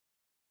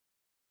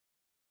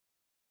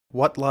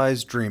What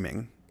Lies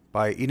Dreaming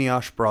by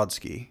Eneasz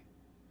Brodsky.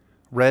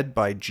 Read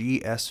by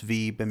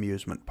G.S.V.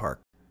 Bemusement Park.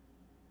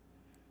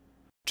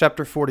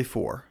 Chapter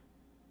 44.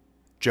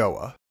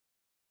 Joah.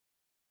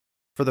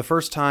 For the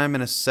first time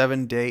in a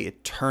 7-day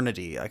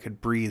eternity, I could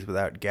breathe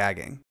without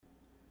gagging.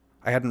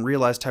 I hadn't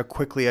realized how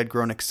quickly I'd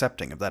grown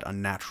accepting of that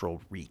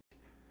unnatural reek.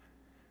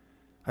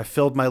 I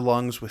filled my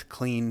lungs with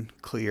clean,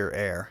 clear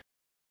air.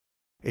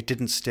 It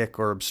didn't stick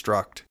or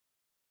obstruct.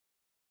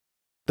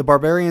 The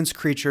barbarian's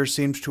creature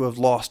seemed to have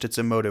lost its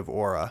emotive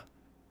aura.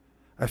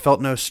 I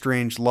felt no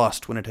strange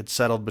lust when it had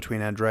settled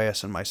between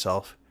Andreas and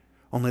myself,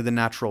 only the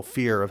natural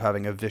fear of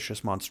having a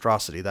vicious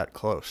monstrosity that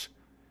close.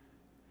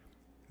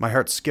 My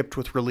heart skipped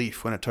with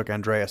relief when it took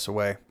Andreas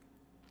away.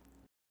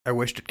 I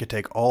wished it could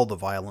take all the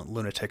violent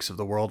lunatics of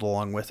the world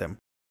along with him.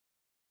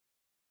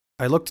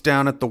 I looked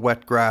down at the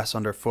wet grass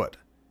underfoot.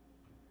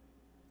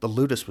 The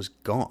ludus was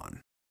gone.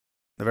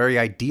 The very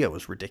idea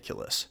was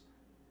ridiculous.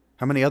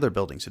 How many other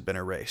buildings had been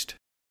erased?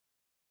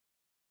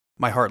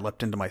 My heart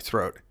leapt into my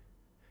throat.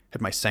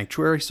 Had my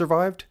sanctuary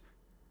survived?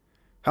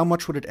 How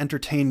much would it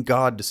entertain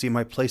God to see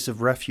my place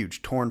of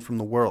refuge torn from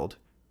the world?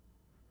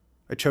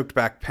 I choked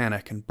back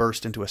panic and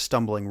burst into a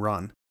stumbling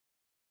run.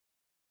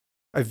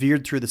 I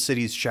veered through the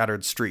city's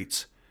shattered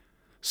streets.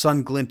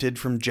 Sun glinted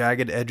from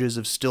jagged edges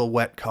of still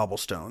wet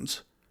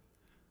cobblestones.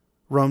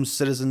 Rome's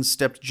citizens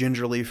stepped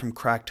gingerly from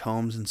cracked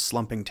homes and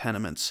slumping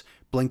tenements,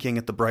 blinking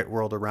at the bright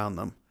world around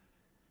them.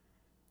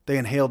 They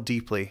inhaled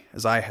deeply,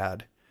 as I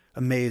had,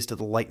 amazed at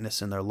the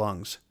lightness in their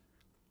lungs.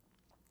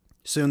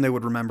 Soon they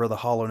would remember the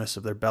hollowness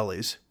of their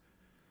bellies,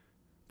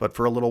 but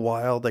for a little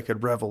while they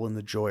could revel in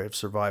the joy of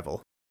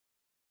survival.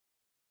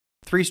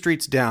 3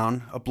 streets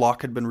down, a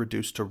block had been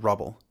reduced to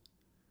rubble.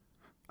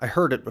 I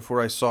heard it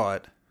before I saw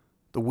it,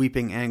 the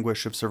weeping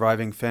anguish of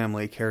surviving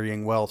family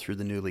carrying well through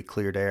the newly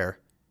cleared air.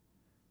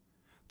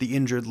 The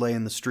injured lay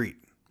in the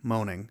street,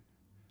 moaning.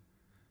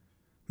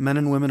 Men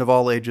and women of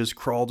all ages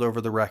crawled over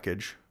the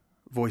wreckage,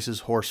 voices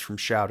hoarse from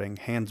shouting,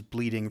 hands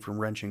bleeding from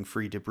wrenching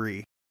free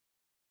debris.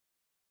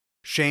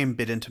 Shame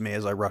bit into me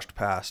as I rushed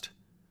past.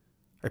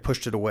 I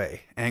pushed it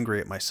away, angry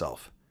at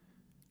myself.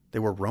 They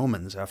were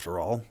Romans, after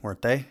all,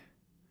 weren't they?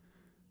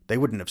 They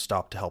wouldn't have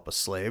stopped to help a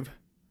slave.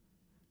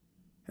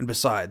 And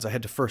besides, I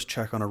had to first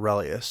check on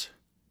Aurelius.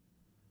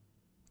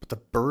 But the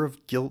burr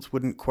of guilt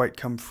wouldn't quite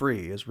come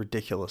free, as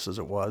ridiculous as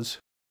it was.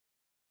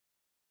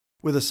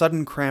 With a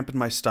sudden cramp in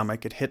my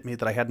stomach, it hit me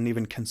that I hadn't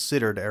even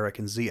considered Eric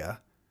and Zia.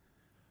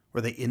 Were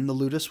they in the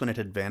ludus when it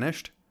had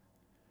vanished?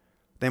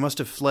 They must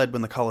have fled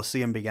when the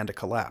Colosseum began to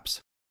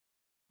collapse.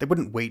 They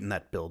wouldn't wait in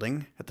that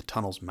building, at the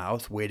tunnel's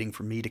mouth, waiting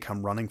for me to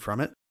come running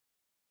from it.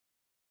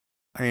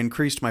 I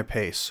increased my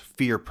pace,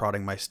 fear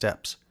prodding my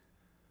steps.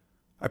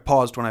 I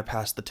paused when I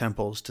passed the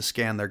temples to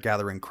scan their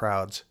gathering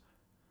crowds.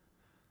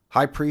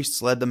 High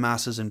priests led the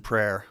masses in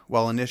prayer,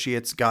 while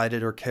initiates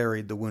guided or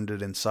carried the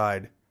wounded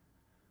inside.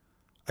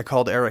 I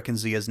called Eric and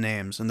Zia's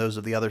names, and those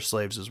of the other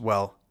slaves as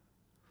well.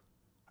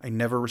 I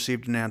never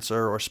received an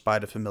answer or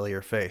spied a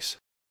familiar face.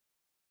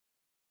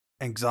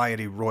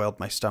 Anxiety roiled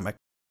my stomach.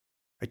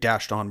 I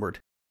dashed onward.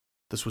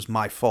 This was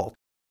my fault.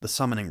 The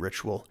summoning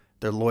ritual,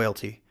 their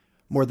loyalty,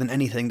 more than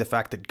anything the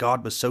fact that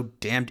God was so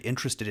damned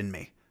interested in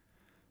me.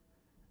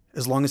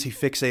 As long as he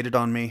fixated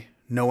on me,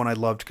 no one I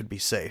loved could be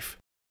safe.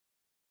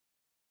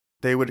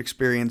 They would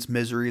experience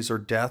miseries or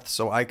death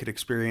so I could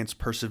experience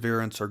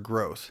perseverance or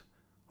growth,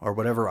 or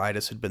whatever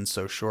Idas had been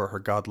so sure her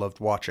God loved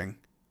watching.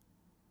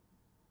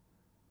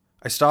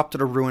 I stopped at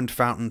a ruined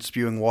fountain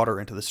spewing water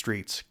into the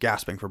streets,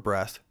 gasping for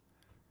breath.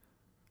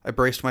 I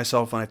braced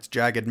myself on its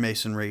jagged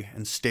masonry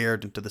and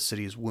stared into the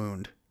city's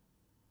wound.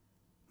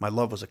 My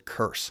love was a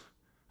curse.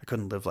 I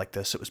couldn't live like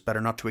this. It was better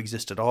not to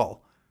exist at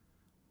all.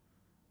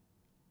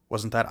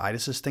 Wasn't that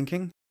Idas's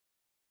thinking?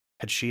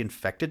 Had she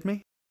infected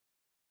me?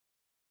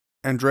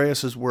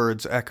 Andreas's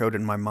words echoed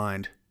in my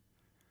mind.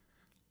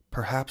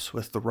 Perhaps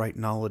with the right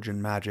knowledge and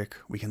magic,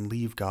 we can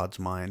leave God's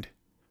mind,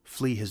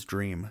 flee his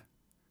dream.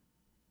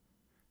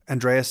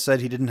 Andreas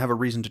said he didn't have a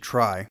reason to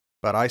try,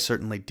 but I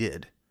certainly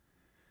did.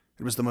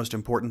 It was the most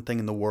important thing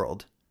in the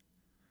world.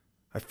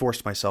 I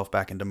forced myself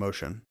back into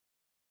motion.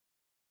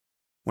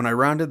 When I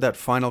rounded that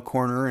final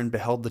corner and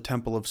beheld the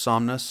Temple of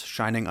Somnus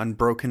shining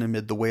unbroken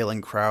amid the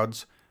wailing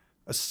crowds,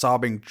 a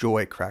sobbing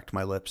joy cracked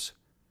my lips.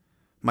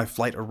 My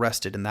flight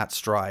arrested in that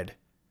stride.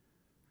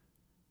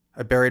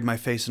 I buried my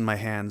face in my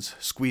hands,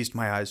 squeezed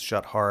my eyes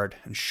shut hard,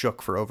 and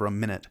shook for over a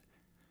minute.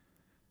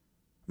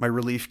 My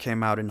relief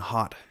came out in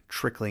hot,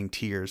 trickling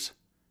tears.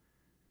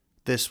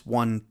 This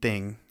one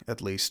thing,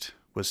 at least,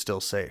 was still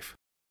safe.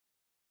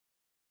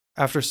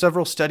 After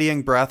several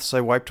steadying breaths, I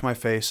wiped my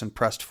face and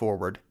pressed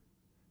forward.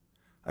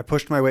 I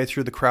pushed my way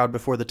through the crowd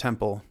before the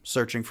temple,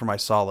 searching for my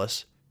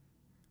solace.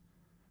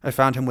 I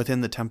found him within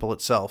the temple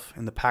itself,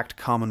 in the packed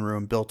common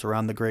room built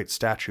around the great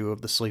statue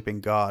of the sleeping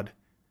god.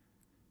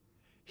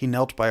 He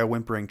knelt by a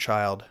whimpering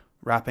child,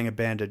 wrapping a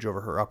bandage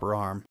over her upper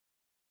arm.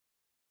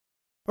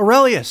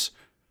 "Aurelius!"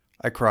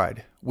 I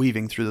cried,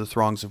 weaving through the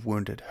throngs of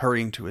wounded,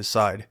 hurrying to his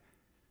side.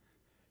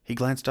 He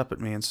glanced up at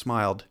me and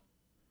smiled.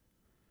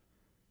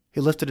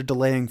 He lifted a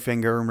delaying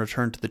finger and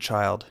returned to the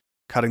child,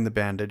 cutting the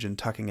bandage and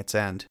tucking its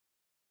end.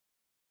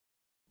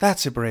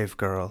 "That's a brave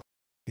girl,"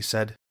 he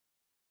said.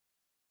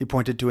 He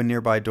pointed to a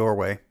nearby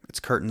doorway, its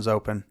curtains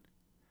open.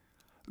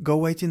 "Go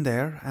wait in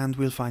there, and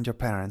we'll find your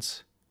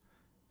parents.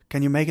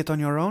 Can you make it on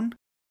your own?"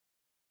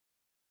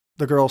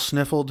 The girl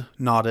sniffled,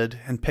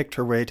 nodded, and picked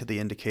her way to the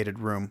indicated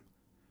room.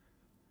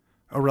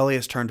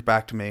 Aurelius turned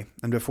back to me,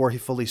 and before he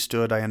fully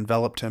stood, I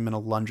enveloped him in a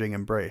lunging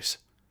embrace.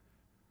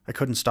 I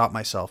couldn't stop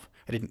myself.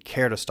 I didn't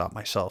care to stop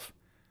myself.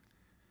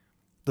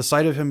 The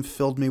sight of him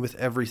filled me with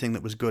everything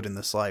that was good in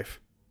this life.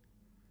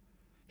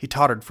 He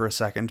tottered for a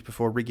second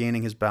before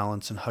regaining his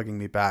balance and hugging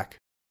me back.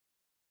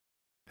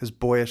 His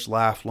boyish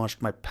laugh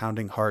launched my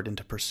pounding heart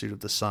into pursuit of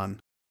the sun.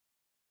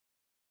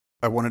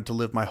 I wanted to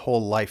live my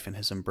whole life in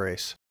his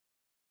embrace.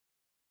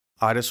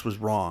 Idis was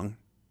wrong.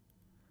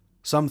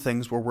 Some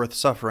things were worth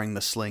suffering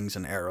the slings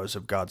and arrows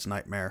of God's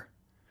nightmare,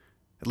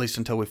 at least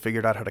until we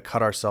figured out how to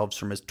cut ourselves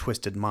from his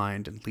twisted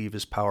mind and leave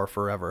his power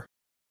forever.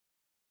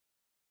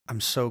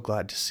 "I'm so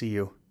glad to see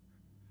you,"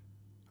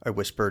 I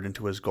whispered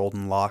into his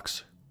golden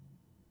locks.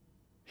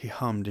 He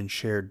hummed in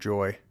shared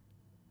joy.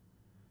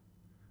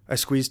 I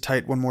squeezed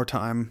tight one more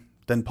time,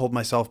 then pulled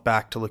myself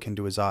back to look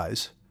into his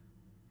eyes.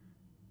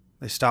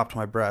 They stopped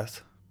my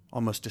breath,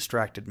 almost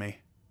distracted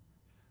me.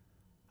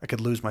 I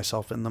could lose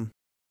myself in them.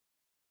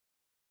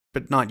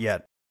 But not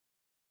yet.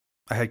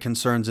 I had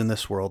concerns in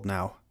this world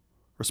now,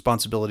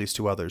 responsibilities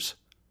to others.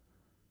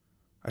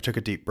 I took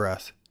a deep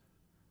breath.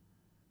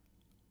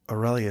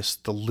 "Aurelius,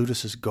 the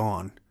Ludus is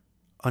gone,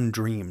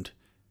 undreamed.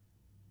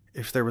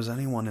 If there was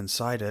anyone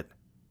inside it..."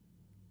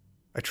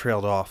 I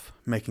trailed off,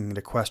 making it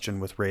a question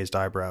with raised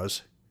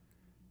eyebrows.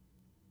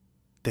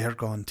 "They're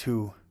gone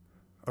too,"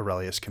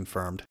 Aurelius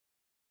confirmed.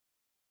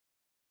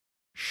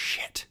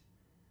 Shit.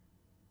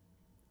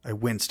 I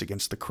winced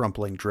against the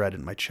crumpling dread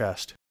in my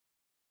chest.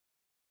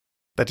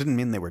 That didn't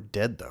mean they were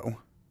dead,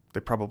 though. They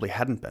probably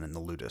hadn't been in the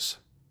Ludus.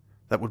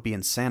 That would be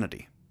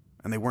insanity,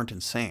 and they weren't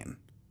insane.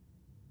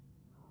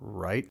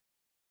 Right?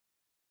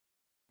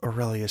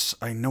 "Aurelius,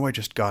 I know I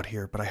just got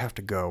here, but I have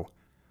to go.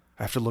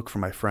 I have to look for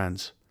my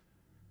friends."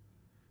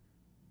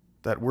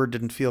 That word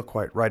didn't feel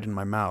quite right in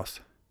my mouth.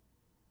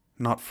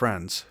 Not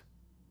friends.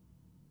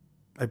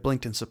 I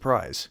blinked in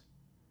surprise.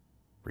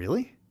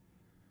 Really?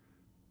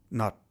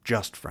 "Not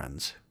just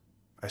friends,"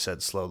 I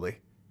said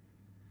slowly.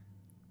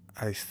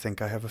 "I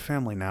think I have a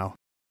family now."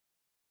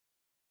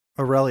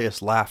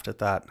 Aurelius laughed at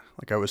that,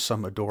 like I was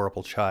some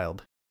adorable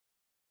child.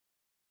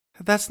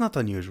 "That's not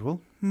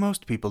unusual.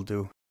 Most people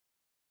do."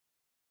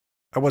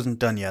 I wasn't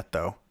done yet,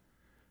 though.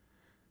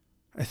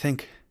 I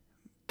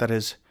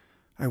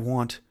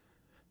want...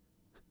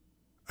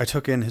 I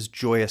took in his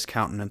joyous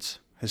countenance,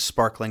 his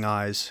sparkling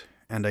eyes,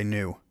 and I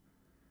knew.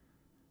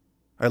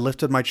 I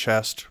lifted my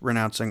chest,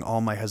 renouncing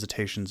all my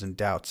hesitations and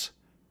doubts.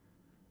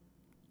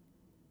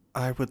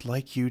 "I would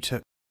like you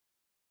to..."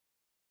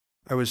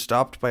 I was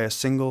stopped by a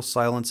single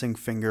silencing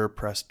finger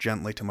pressed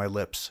gently to my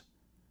lips.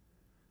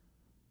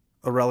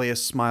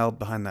 Aurelius smiled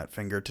behind that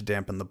finger to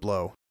dampen the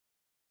blow.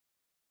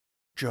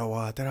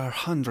 "Joah, there are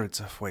hundreds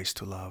of ways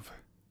to love,"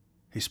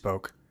 he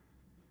spoke.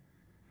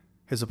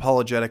 His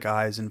apologetic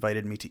eyes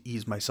invited me to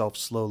ease myself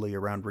slowly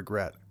around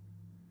regret.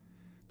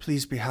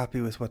 "Please be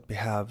happy with what we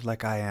have,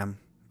 like I am,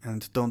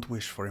 and don't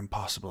wish for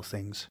impossible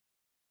things."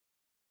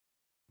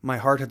 My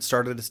heart had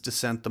started its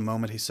descent the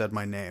moment he said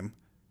my name.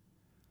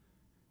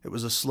 It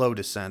was a slow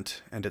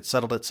descent, and it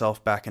settled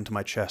itself back into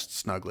my chest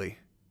snugly.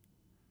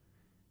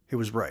 He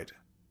was right.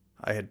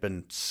 I had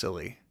been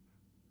silly.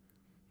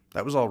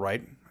 That was all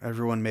right.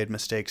 Everyone made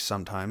mistakes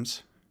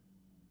sometimes.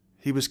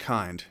 He was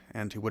kind,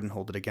 and he wouldn't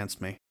hold it against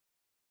me.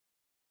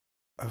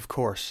 "Of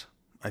course,"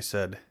 I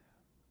said,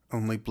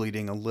 only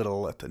bleeding a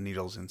little at the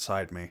needles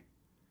inside me.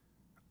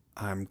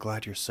 "I'm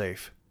glad you're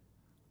safe.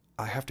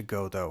 I have to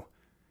go, though.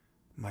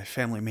 My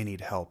family may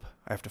need help.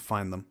 I have to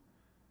find them.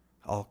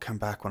 I'll come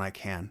back when I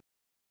can."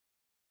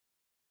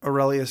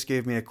 Aurelius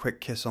gave me a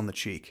quick kiss on the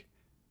cheek.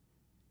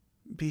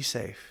 "Be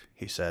safe,"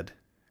 he said,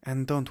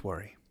 "and don't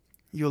worry.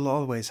 You'll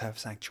always have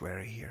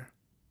sanctuary here."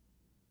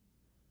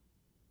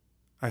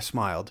 I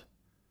smiled.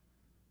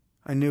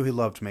 I knew he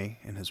loved me,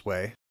 in his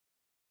way.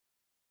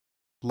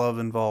 Love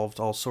involved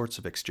all sorts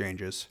of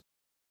exchanges.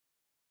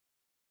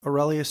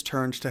 Aurelius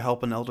turned to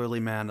help an elderly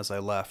man as I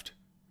left.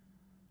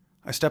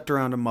 I stepped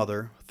around a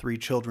mother, 3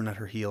 children at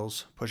her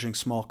heels, pushing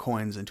small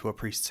coins into a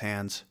priest's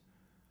hands.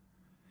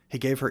 He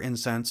gave her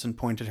incense and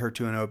pointed her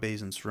to an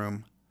obeisance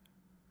room.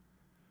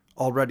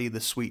 Already the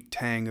sweet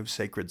tang of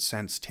sacred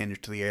scents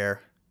tinged the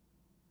air.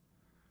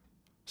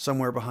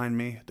 Somewhere behind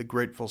me, the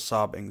grateful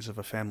sobbings of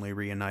a family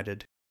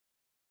reunited.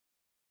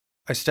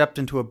 I stepped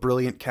into a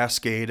brilliant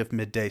cascade of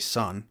midday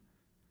sun.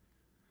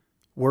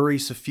 Worry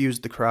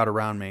suffused the crowd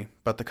around me,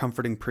 but the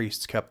comforting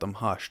priests kept them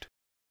hushed.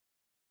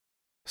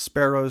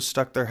 Sparrows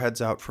stuck their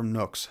heads out from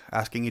nooks,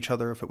 asking each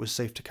other if it was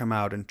safe to come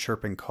out in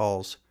chirping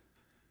calls.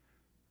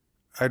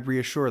 I'd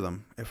reassure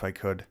them, if I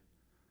could.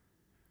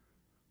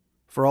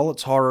 For all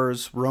its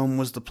horrors, Rome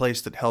was the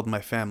place that held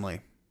my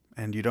family,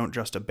 and you don't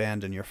just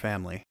abandon your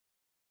family.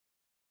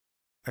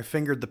 I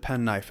fingered the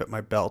penknife at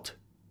my belt.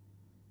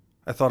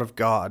 I thought of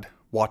God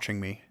watching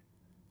me.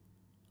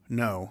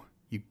 No,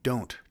 you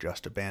don't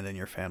just abandon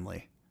your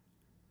family.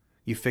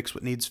 You fix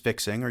what needs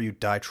fixing or you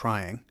die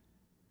trying.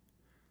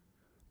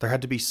 There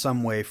had to be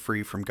some way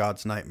free from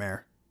God's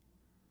nightmare.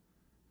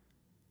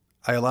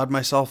 I allowed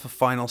myself a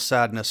final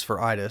sadness for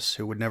Idis,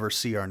 who would never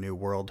see our new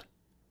world.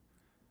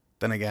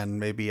 Then again,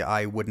 maybe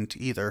I wouldn't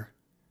either.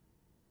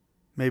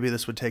 Maybe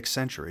this would take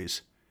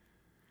centuries.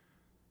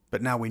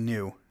 But now we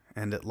knew,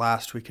 and at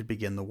last we could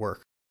begin the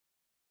work.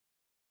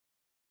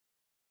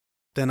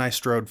 Then I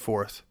strode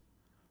forth,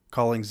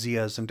 calling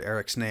Zia's and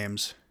Eric's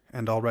names,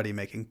 and already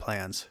making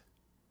plans.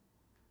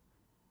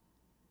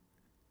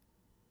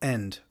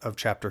 End of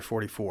Chapter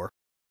 44.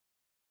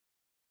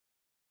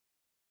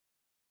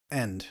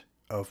 End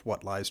of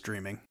What Lies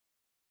Dreaming.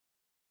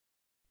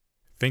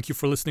 Thank you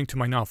for listening to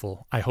my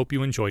novel. I hope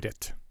you enjoyed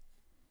it.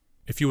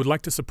 If you would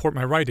like to support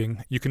my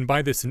writing, you can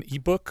buy this in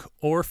ebook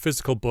or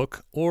physical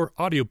book or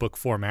audiobook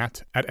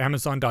format at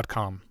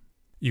Amazon.com.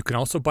 You can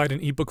also buy it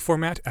in ebook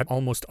format at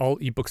almost all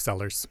ebook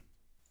sellers.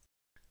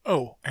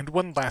 Oh, and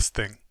one last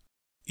thing.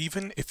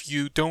 Even if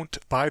you don't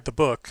buy the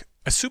book,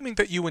 assuming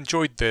that you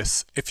enjoyed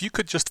this, if you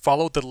could just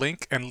follow the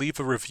link and leave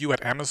a review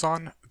at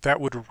Amazon, that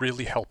would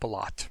really help a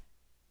lot.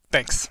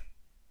 Thanks.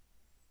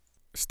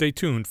 Stay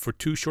tuned for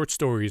 2 short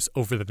stories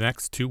over the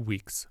next 2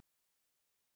 weeks.